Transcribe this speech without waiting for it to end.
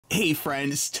Hey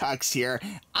friends, Tuxx here.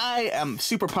 I am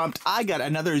super pumped. I got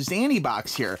another Zanini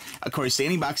box here. Of course,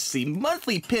 Zanini box is the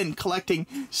monthly pin collecting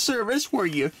service where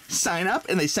you sign up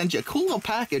and they send you a cool little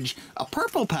package, a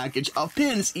purple package of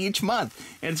pins each month.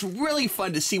 And it's really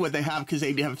fun to see what they have because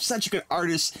they have such good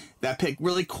artists that pick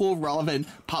really cool, relevant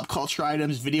pop culture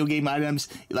items, video game items.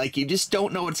 Like, you just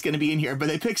don't know what's going to be in here, but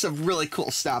they pick some really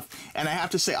cool stuff. And I have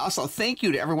to say also thank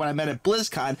you to everyone I met at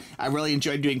BlizzCon. I really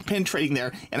enjoyed doing pin trading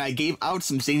there, and I gave out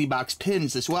some Zanini box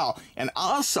pins as well. And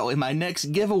also in my next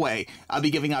giveaway, I'll be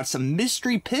giving out some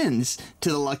mystery pins to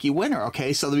the lucky winner.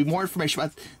 Okay, so there'll be more information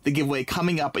about the giveaway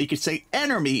coming up, but you could say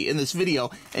enter me in this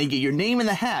video and get your name in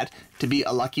the hat to be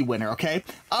a lucky winner. Okay,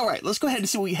 all right, let's go ahead and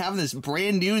see what we have in this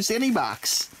brand new Zanini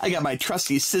box. I got my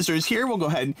trusty scissors here. We'll go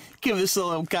ahead and give this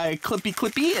little guy a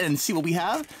clippy and see what we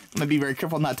have. I'm gonna be very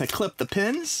careful not to clip the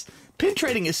pins. Pin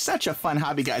trading is such a fun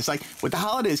hobby, guys. Like, with the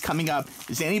holidays coming up,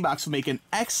 Zanini box will make an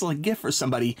excellent gift for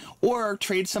somebody, or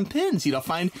trade some pins. You know,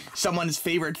 find someone's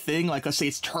favorite thing, like let's say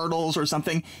it's turtles or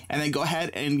something, and then go ahead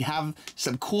and have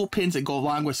some cool pins that go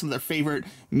along with some of their favorite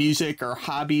music or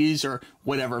hobbies or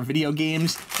whatever, video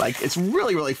games. Like, it's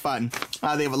really, really fun.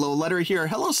 They have a little letter here.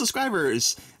 Hello,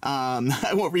 subscribers.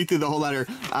 I won't read through the whole letter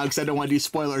because I don't want to do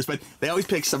spoilers, but they always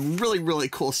pick some really, really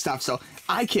cool stuff. So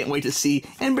I can't wait to see.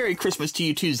 And Merry Christmas to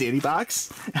you too, Zanini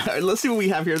box. All right, let's see what we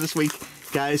have here this week,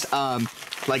 guys.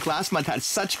 Like last month had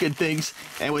such good things,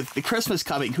 and with the Christmas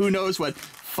coming, who knows what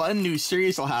fun new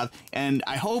series I'll have. And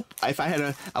I hope, if I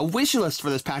had a wish list for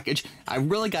this package, I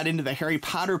really got into the Harry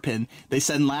Potter pin they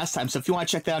sent last time. So if you want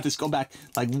to check that out, just go back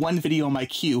like one video on my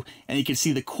queue and you can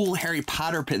see the cool Harry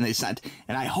Potter pin they sent.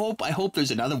 And I hope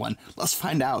there's another one. Let's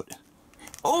find out.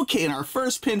 Okay, and our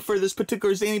first pin for this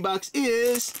particular Zanini box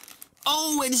is...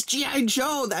 oh, it's G.I.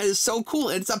 Joe. That is so cool.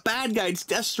 It's a bad guy. It's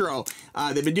Destro.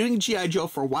 They've been doing G.I. Joe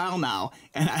for a while now,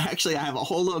 and I have a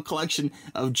whole little collection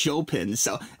of Joe pins.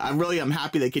 So I really am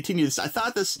happy they continue this. I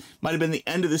thought this might have been the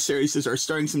end of the series as they're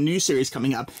starting some new series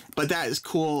coming up, but that is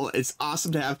cool. It's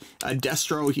awesome to have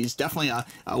Destro. He's definitely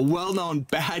a well-known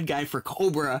bad guy for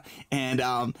Cobra, and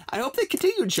I hope they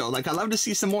continue Joe. Like, I love to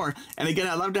see some more. And again,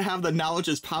 I love to have the Knowledge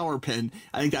is Power pin.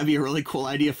 I think that'd be a really cool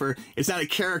idea for, it's not a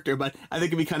character, but I think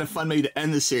it'd be kind of fun maybe to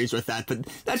end the series with that. But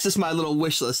that's just my little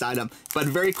wish list item, but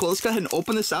very cool. Let's go ahead and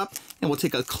open this up and we'll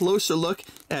take a closer look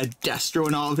at Destro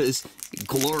and all of his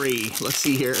glory. Let's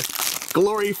see here.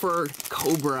 Glory for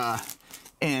Cobra.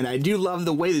 And I do love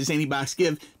the way the Zanini box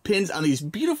give pins on these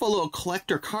beautiful little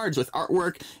collector cards with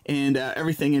artwork and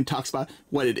everything, and talks about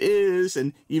what it is,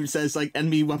 and even says like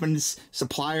enemy weapons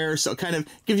supplier, so it kind of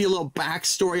gives you a little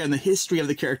backstory on the history of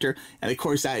the character. And of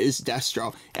course that is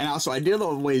Destro. And also I do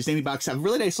love the way Zanini box have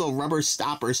really nice little rubber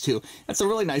stoppers too. That's a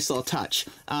really nice little touch.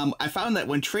 I found that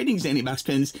when trading Zanini box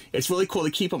pins, it's really cool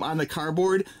to keep them on the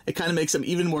cardboard. It kind of makes them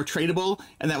even more tradable,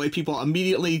 and that way people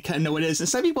immediately kind of know what it is. And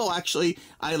some people actually,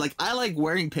 I like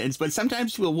wearing pins, but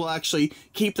sometimes people will actually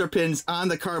keep their pins on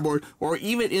the cardboard or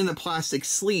even in the plastic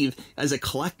sleeve as a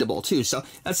collectible too. So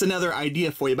that's another idea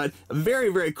for you, but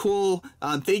very, very cool.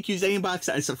 Thank you, Zanini box.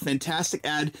 That's a fantastic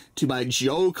add to my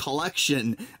Joe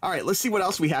collection. All right, let's see what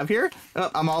else we have here. Oh,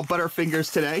 I'm all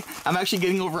butterfingers today. I'm actually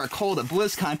getting over a cold at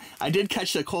BlizzCon. I did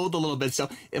catch the cold a little bit, so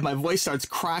if my voice starts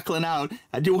crackling out,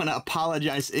 I do want to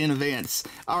apologize in advance.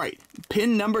 All right,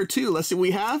 pin number 2. Let's see what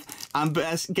we have. I'm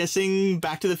guessing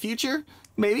Back to the Future.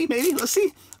 Maybe, let's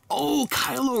see. Oh,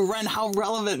 Kylo Ren, how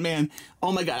relevant, man.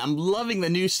 Oh my God, I'm loving the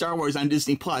new Star Wars on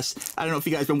Disney Plus. I don't know if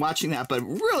you guys have been watching that, but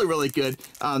really, really good.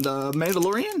 The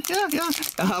Mandalorian, yeah.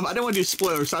 I don't want to do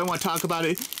spoilers, so I don't want to talk about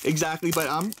it exactly, but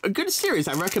a good series.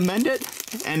 I recommend it,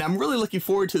 and I'm really looking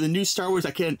forward to the new Star Wars.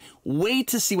 I can't wait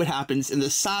to see what happens in the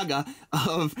saga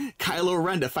of Kylo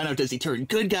Ren, to find out, does he turn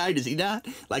good guy, does he not?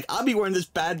 Like, I'll be wearing this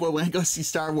bad boy when I go see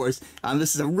Star Wars.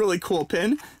 This is a really cool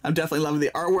pin. I'm definitely loving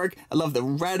the artwork. I love the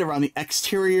red around the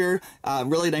exterior.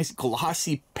 Really nice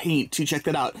glossy paint too. Check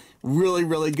that out. Really,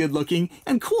 really good looking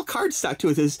and cool cardstock too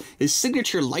with his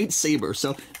signature lightsaber.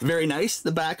 So very nice.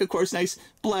 The back, of course, nice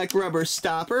black rubber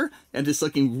stopper, and just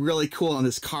looking really cool on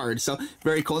this card. So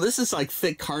very cool. This is like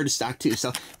thick cardstock too.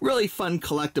 So really fun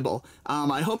collectible.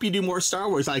 I hope you do more Star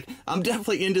Wars. Like, I'm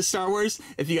definitely into Star Wars.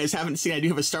 If you guys haven't seen, I do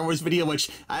have a Star Wars video, which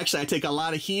I take a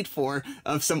lot of heat for,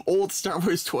 of some old Star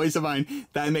Wars toys of mine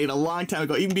that I made a long time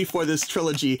ago, even before this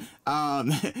trilogy.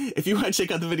 If you want to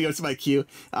check out the video, it's my queue.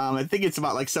 I think it's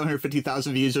about like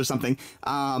 750,000 views or something.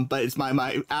 But it's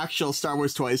my actual Star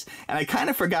Wars toys. And I kind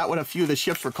of forgot what a few of the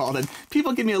ships were called. And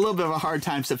people give me a little bit of a hard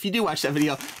time. So if you do watch that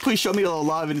video, please show me a little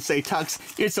love and say,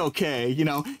 Tuxx, it's okay. You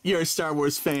know, you're a Star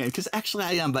Wars fan. Because actually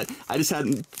I am, but I just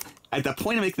hadn't, at the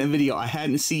point of making the video, I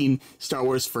hadn't seen Star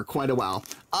Wars for quite a while.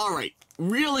 All right.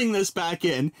 reeling this back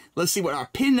in. Let's see what our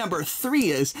pin number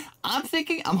 3 is. I'm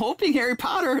hoping Harry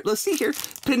Potter. Let's see here.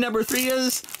 Pin number 3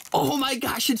 is, oh my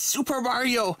gosh, it's Super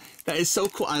Mario. That is so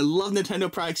cool. I love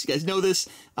Nintendo products. You guys know this.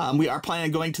 We are planning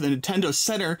on going to the Nintendo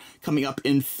Center coming up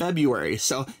in February.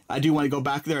 So I do want to go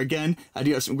back there again. I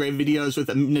do have some great videos with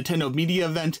the Nintendo Media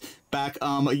event back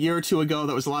a year or 2 ago.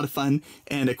 That was a lot of fun.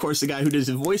 And of course, the guy who does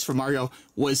the voice for Mario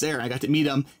was there. I got to meet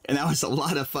him, and that was a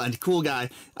lot of fun. Cool guy.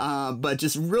 But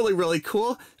just really, really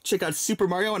cool. Check out Super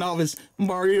Mario and all of his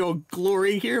Mario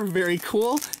glory here. Very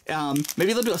cool.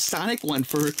 Maybe they'll do a Sonic one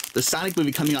for the Sonic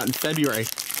movie coming out in February.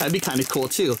 That'd be kind of cool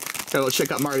too. So we'll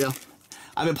check out Mario.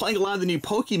 I've been playing a lot of the new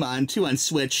Pokemon too on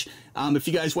Switch. If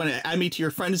you guys want to add me to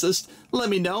your friends list, let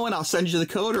me know and I'll send you the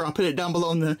code, or I'll put it down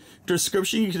below in the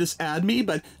description. You can just add me,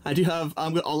 but I do have a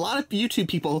lot of YouTube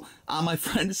people on my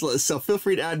friends list, so feel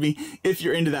free to add me if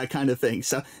you're into that kind of thing.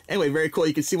 So anyway, very cool.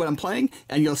 You can see what I'm playing,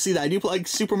 and you'll see that I do play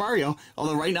Super Mario,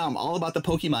 although right now I'm all about the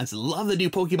Pokemons. Love the new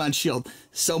Pokemon Shield.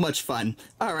 So much fun.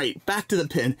 All right, back to the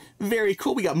pin. Very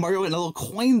cool. We got Mario in a little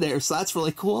coin there, so that's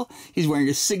really cool. He's wearing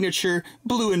his signature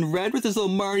blue and red with his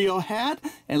little Mario hat,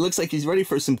 and it looks like he's ready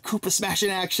for some Koopa Smash in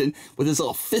action with his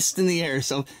little fist in the air.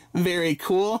 So very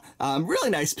cool. Really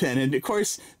nice pin. And of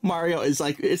course, Mario is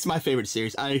like, it's my favorite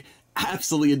series. I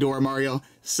absolutely adore Mario.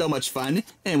 So much fun.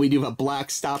 And we do have a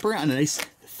black stopper on a nice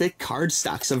thick card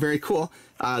stock. So very cool.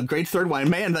 Great third one.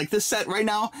 Man, like this set right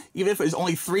now, even if it was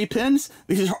only 3 pins,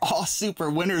 these are all super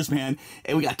winners, man.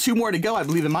 And we got 2 more to go, I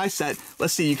believe, in my set.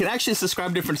 Let's see. You can actually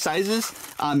subscribe different sizes.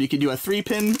 You can do a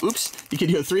 3-pin. Oops. You can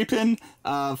do a 3-pin,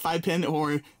 5-pin,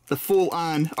 or the full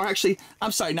on. Or actually,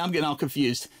 I'm sorry. Now I'm getting all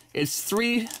confused. It's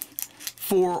 3,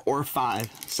 4, or 5.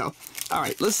 So, all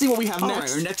right. Let's see what we have next. All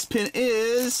right, our next pin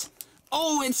is,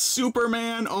 oh, it's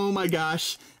Superman. Oh my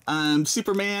gosh.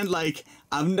 Superman, like,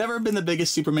 I've never been the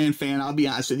biggest Superman fan, I'll be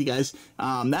honest with you guys.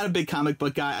 Not a big comic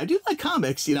book guy. I do like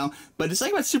comics, you know, but it's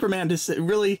like about Superman, just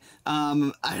really,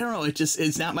 I don't know,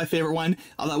 it's not my favorite one.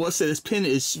 Although I will say this pin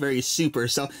is very super,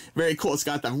 so very cool. It's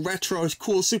got the retro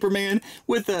cool Superman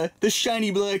with the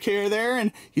shiny black hair there,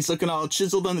 and he's looking all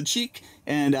chiseled on the cheek,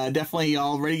 and definitely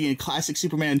already in classic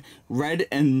Superman red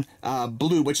and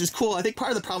blue, which is cool. I think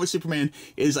part of the problem with Superman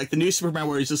is like the new Superman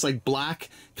where he's just like black,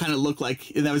 kind of looked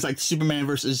like, and that was like Superman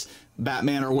versus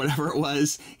Batman or whatever it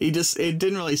was. It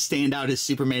didn't really stand out as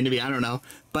Superman to me. I don't know.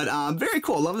 But very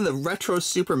cool. Loving the retro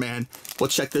Superman. Well,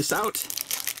 check this out.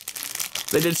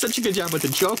 They did such a good job with the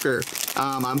Joker.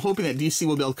 I'm hoping that DC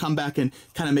will be able to come back and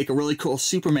kind of make a really cool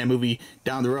Superman movie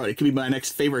down the road. It could be my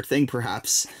next favorite thing,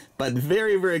 perhaps. But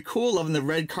very, very cool. Loving the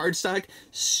red cardstock.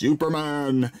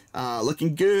 Superman.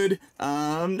 Looking good.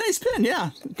 Nice pin,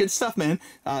 yeah. Good stuff, man.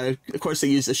 Of course, they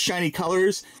use the shiny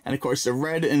colors. And, of course, the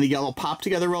red and the yellow pop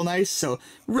together real nice. So,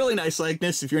 really nice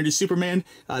likeness. If you're into Superman,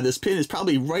 this pin is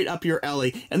probably right up your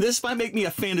alley. And this might make me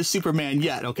a fan of Superman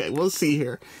yet. Okay, we'll see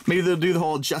here. Maybe they'll do the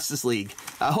whole Justice League.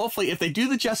 Hopefully, if they do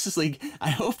the Justice League,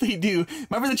 I hope they do.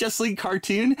 Remember the Justice League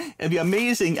cartoon? It'd be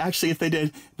amazing, actually, if they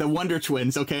did the Wonder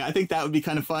Twins, okay? I think that would be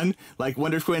kind of fun. Like,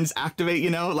 Wonder Twins activate, you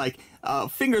know? Like,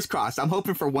 fingers crossed. I'm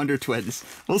hoping for Wonder Twins.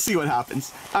 We'll see what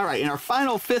happens. All right, and our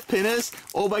final 5th pin is,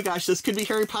 oh my gosh, this could be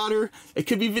Harry Potter. It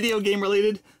could be video game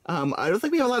related. I don't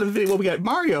think we have a lot of video. Well, we got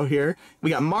Mario here. We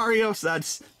got Mario, so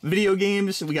that's video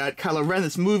games. We got Kylo Ren,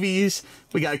 that's movies.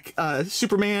 We got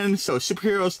Superman, so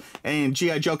superheroes, and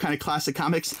G.I. Joe, kind of classic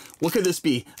comics. What could this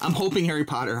be? I'm hoping Harry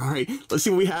Potter. All right, let's see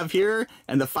what we have here.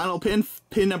 And the final pin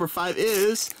number 5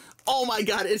 is, oh my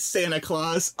god, it's Santa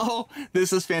Claus. Oh,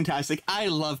 this is fantastic. I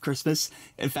love Christmas.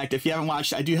 In fact, if you haven't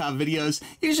watched, I do have videos.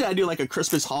 Usually I do like a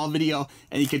Christmas haul video,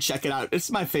 and you can check it out.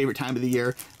 It's my favorite time of the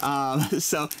year.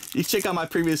 So you check out my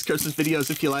previous Christmas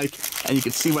videos if you like, and you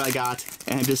can see what I got.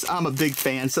 And just, I'm a big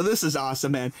fan. So this is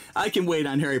awesome, man. I can wait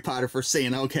on Harry Potter for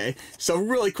Santa, okay? So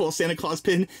really cool Santa Claus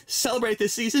pin. Celebrate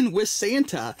this season with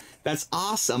Santa. That's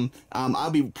awesome.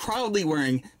 I'll be proudly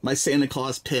wearing my Santa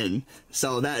Claus pin.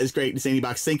 So that is great, Zanini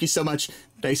BOX. Thank you so much.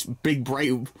 Nice, big,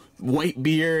 bright white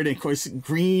beard, and of course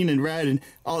green and red and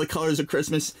all the colors of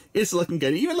Christmas. It's looking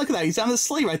good. Even look at that. He's on the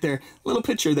sleigh right there. Little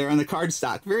picture there on the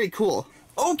cardstock. Very cool.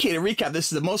 Okay, to recap,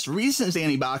 this is the most recent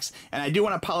Zanini BOX, and I do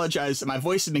want to apologize. My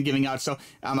voice has been giving out, so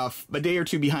I'm a day or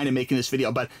 2 behind in making this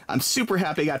video, but I'm super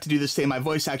happy I got to do this today. My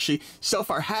voice actually so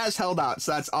far has held out,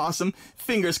 so that's awesome.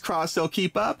 Fingers crossed they'll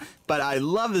keep up, but I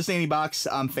love the Zanini BOX.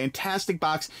 Fantastic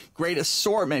box, great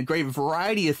assortment, great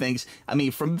variety of things. I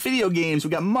mean, from video games,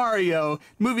 we got Mario,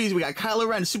 movies, we got Kylo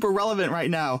Ren, super relevant right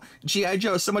now. G.I.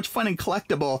 Joe, so much fun and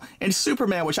collectible, and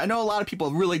Superman, which I know a lot of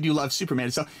people really do love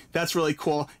Superman, so that's really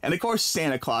cool. And of course,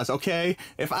 Santa Claus, okay?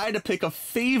 If I had to pick a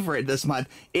favorite this month,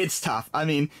 it's tough. I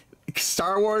mean,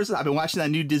 Star Wars. I've been watching that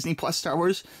new Disney Plus Star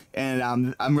Wars, and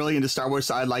I'm really into Star Wars,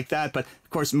 so I like that. But of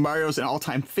course, Mario's an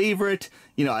all-time favorite.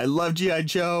 You know, I love G.I.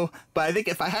 Joe, but I think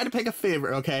if I had to pick a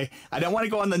favorite, okay, I don't want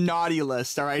to go on the naughty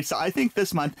list, all right? So I think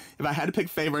this month, if I had to pick a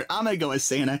favorite, I'm going to go with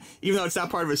Santa, even though it's not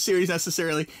part of a series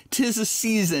necessarily. 'Tis a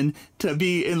season to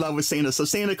be in love with Santa. So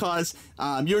Santa Claus,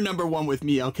 you're number one with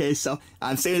me, okay? So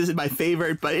Santa's my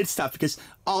favorite, but it's tough because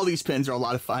all these pins are a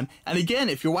lot of fun. And again,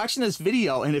 if you're watching this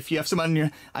video and if you have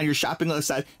someone on your shopping list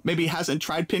that maybe hasn't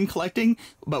tried pin collecting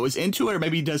but was into it, or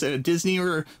maybe does it at Disney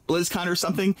or BlizzCon or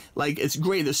something, like, it's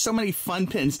great. There's so many fun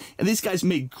pins, and these guys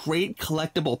make great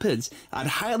collectible pins. I'd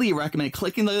highly recommend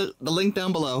clicking the link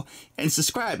down below and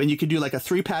subscribe, and you can do like a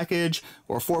 3-package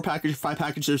or a 4-package or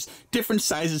 5-package. There's different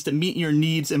sizes to meet your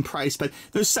needs and price, but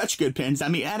there's such good pins. I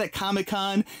mean, at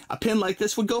Comic-Con, a pin like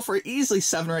this would go for easily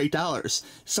 $7 or $8.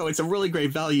 So it's a really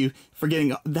great value for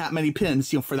getting that many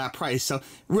pins, you know, for that price. So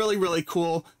really, really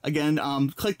cool. Again,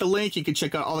 click the link. You can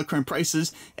check out all the current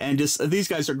prices, and just these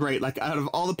guys are great. Like, out of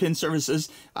all the pin services,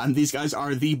 these guys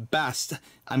are the best.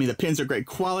 I mean, the pins are great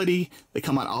quality. They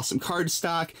come on awesome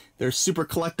cardstock. They're super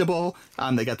collectible.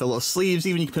 They got the little sleeves.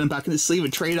 Even you can put them back in the sleeve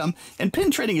and trade them. And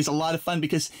pin trading is a lot of fun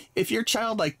because if your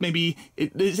child, like, maybe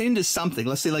is into something,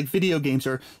 let's say like video games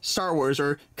or Star Wars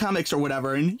or comics or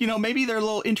whatever, and, you know, maybe they're a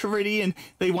little introverty and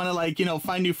they want to, like, you know,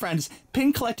 find new friends.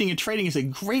 Pin collecting and trading is a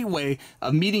great way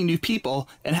of meeting new people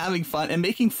and having fun and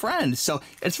making friends. So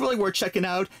it's really worth checking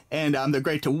out. And they're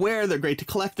great to wear. They're great to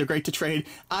collect. They're great to trade.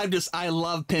 I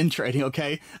love pin trading,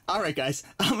 okay? All right, guys,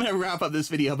 I'm going to wrap up this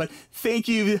video, but thank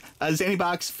you, Zanini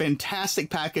BOX. Fantastic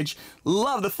package.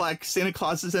 Love the flex. Santa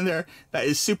Claus is in there. That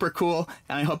is super cool,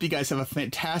 and I hope you guys have a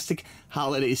fantastic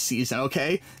holiday season,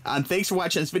 okay? Thanks for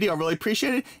watching this video. I really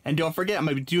appreciate it, and don't forget, I'm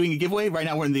going to be doing a giveaway. Right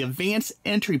now, we're in the advanced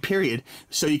entry period,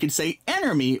 so you can say,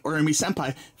 enter me or enter me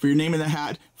senpai for your name in the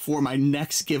hat for my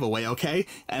next giveaway, okay?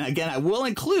 And again, I will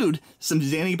include some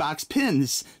Zanini BOX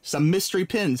pins, some mystery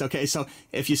pins, okay? So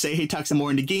if you say, hey, Tuxx, I'm more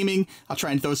into gaming, I'll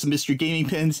try and throw some mystery gaming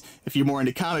pins. If you're more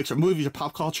into comics or movies or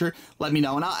pop culture, let me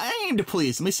know, and I'll aim to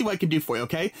please. Let me see what I can do for you,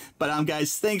 okay? But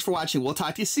guys, thanks for watching. We'll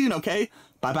talk to you soon, okay?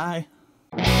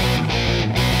 Bye-bye.